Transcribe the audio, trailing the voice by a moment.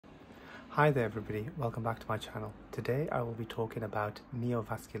Hi there everybody, welcome back to my channel. Today I will be talking about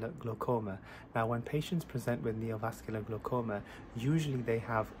neovascular glaucoma. Now when patients present with neovascular glaucoma, usually they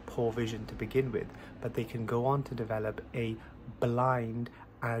have poor vision to begin with, but they can go on to develop a blind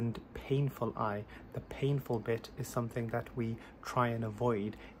and painful eye. The painful bit is something that we try and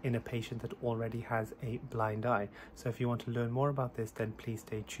avoid in a patient that already has a blind eye. So if you want to learn more about this, then please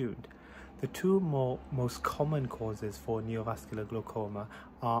stay tuned. The two most common causes for neovascular glaucoma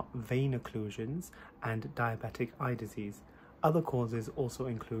are vein occlusions and diabetic eye disease. Other causes also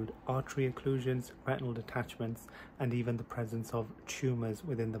include artery occlusions, retinal detachments, and even the presence of tumours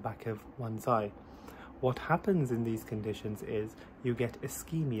within the back of one's eye. What happens in these conditions is you get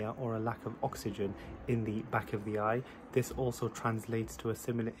ischemia or a lack of oxygen in the back of the eye. This also translates to a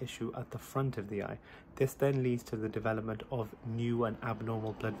similar issue at the front of the eye. This then leads to the development of new and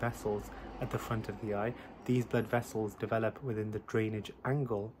abnormal blood vessels at the front of the eye. These blood vessels develop within the drainage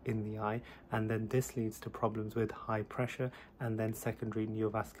angle in the eye, and then this leads to problems with high pressure and then secondary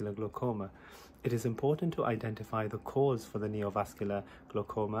neovascular glaucoma. It is important to identify the cause for the neovascular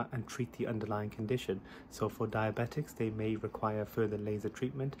glaucoma and treat the underlying condition. So for diabetics, they may require further laser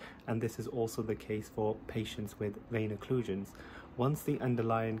treatment, and this is also the case for patients with vein occlusions. Once the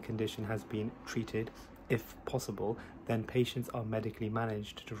underlying condition has been treated, if possible, then patients are medically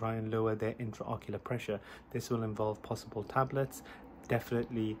managed to try and lower their intraocular pressure. This will involve possible tablets,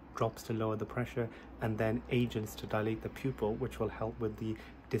 definitely drops to lower the pressure, and then agents to dilate the pupil, which will help with the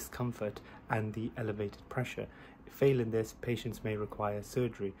discomfort and the elevated pressure. Failing this, patients may require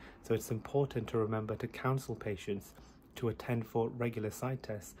surgery. So it's important to remember to counsel patients to attend for regular side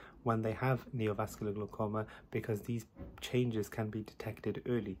tests when they have neovascular glaucoma, because these changes can be detected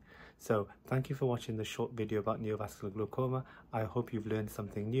early. So thank you for watching this short video about neovascular glaucoma. I hope you've learned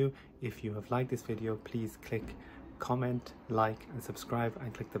something new. If you have liked this video, please click comment, like and subscribe,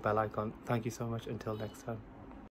 and click the bell icon. Thank you so much. Until next time.